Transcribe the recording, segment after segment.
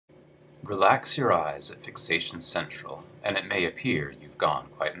Relax your eyes at fixation central, and it may appear you've gone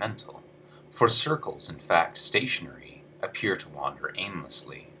quite mental. For circles, in fact stationary, appear to wander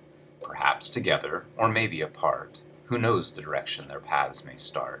aimlessly, perhaps together, or maybe apart. Who knows the direction their paths may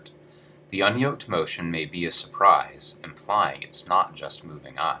start? The unyoked motion may be a surprise, implying it's not just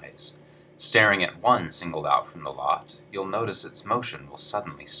moving eyes. Staring at one singled out from the lot, you'll notice its motion will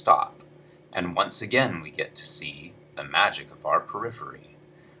suddenly stop, and once again we get to see the magic of our periphery.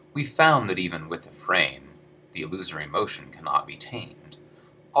 We found that even with a frame, the illusory motion cannot be tamed,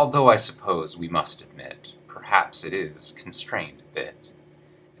 although I suppose we must admit, perhaps it is constrained a bit.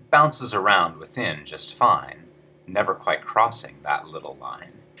 It bounces around within just fine, never quite crossing that little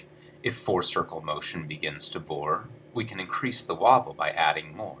line. If four-circle motion begins to bore, we can increase the wobble by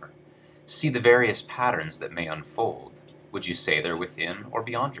adding more. See the various patterns that may unfold. Would you say they're within or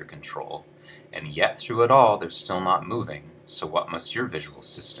beyond your control? And yet through it all they're still not moving, so what must your visual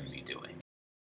system be doing?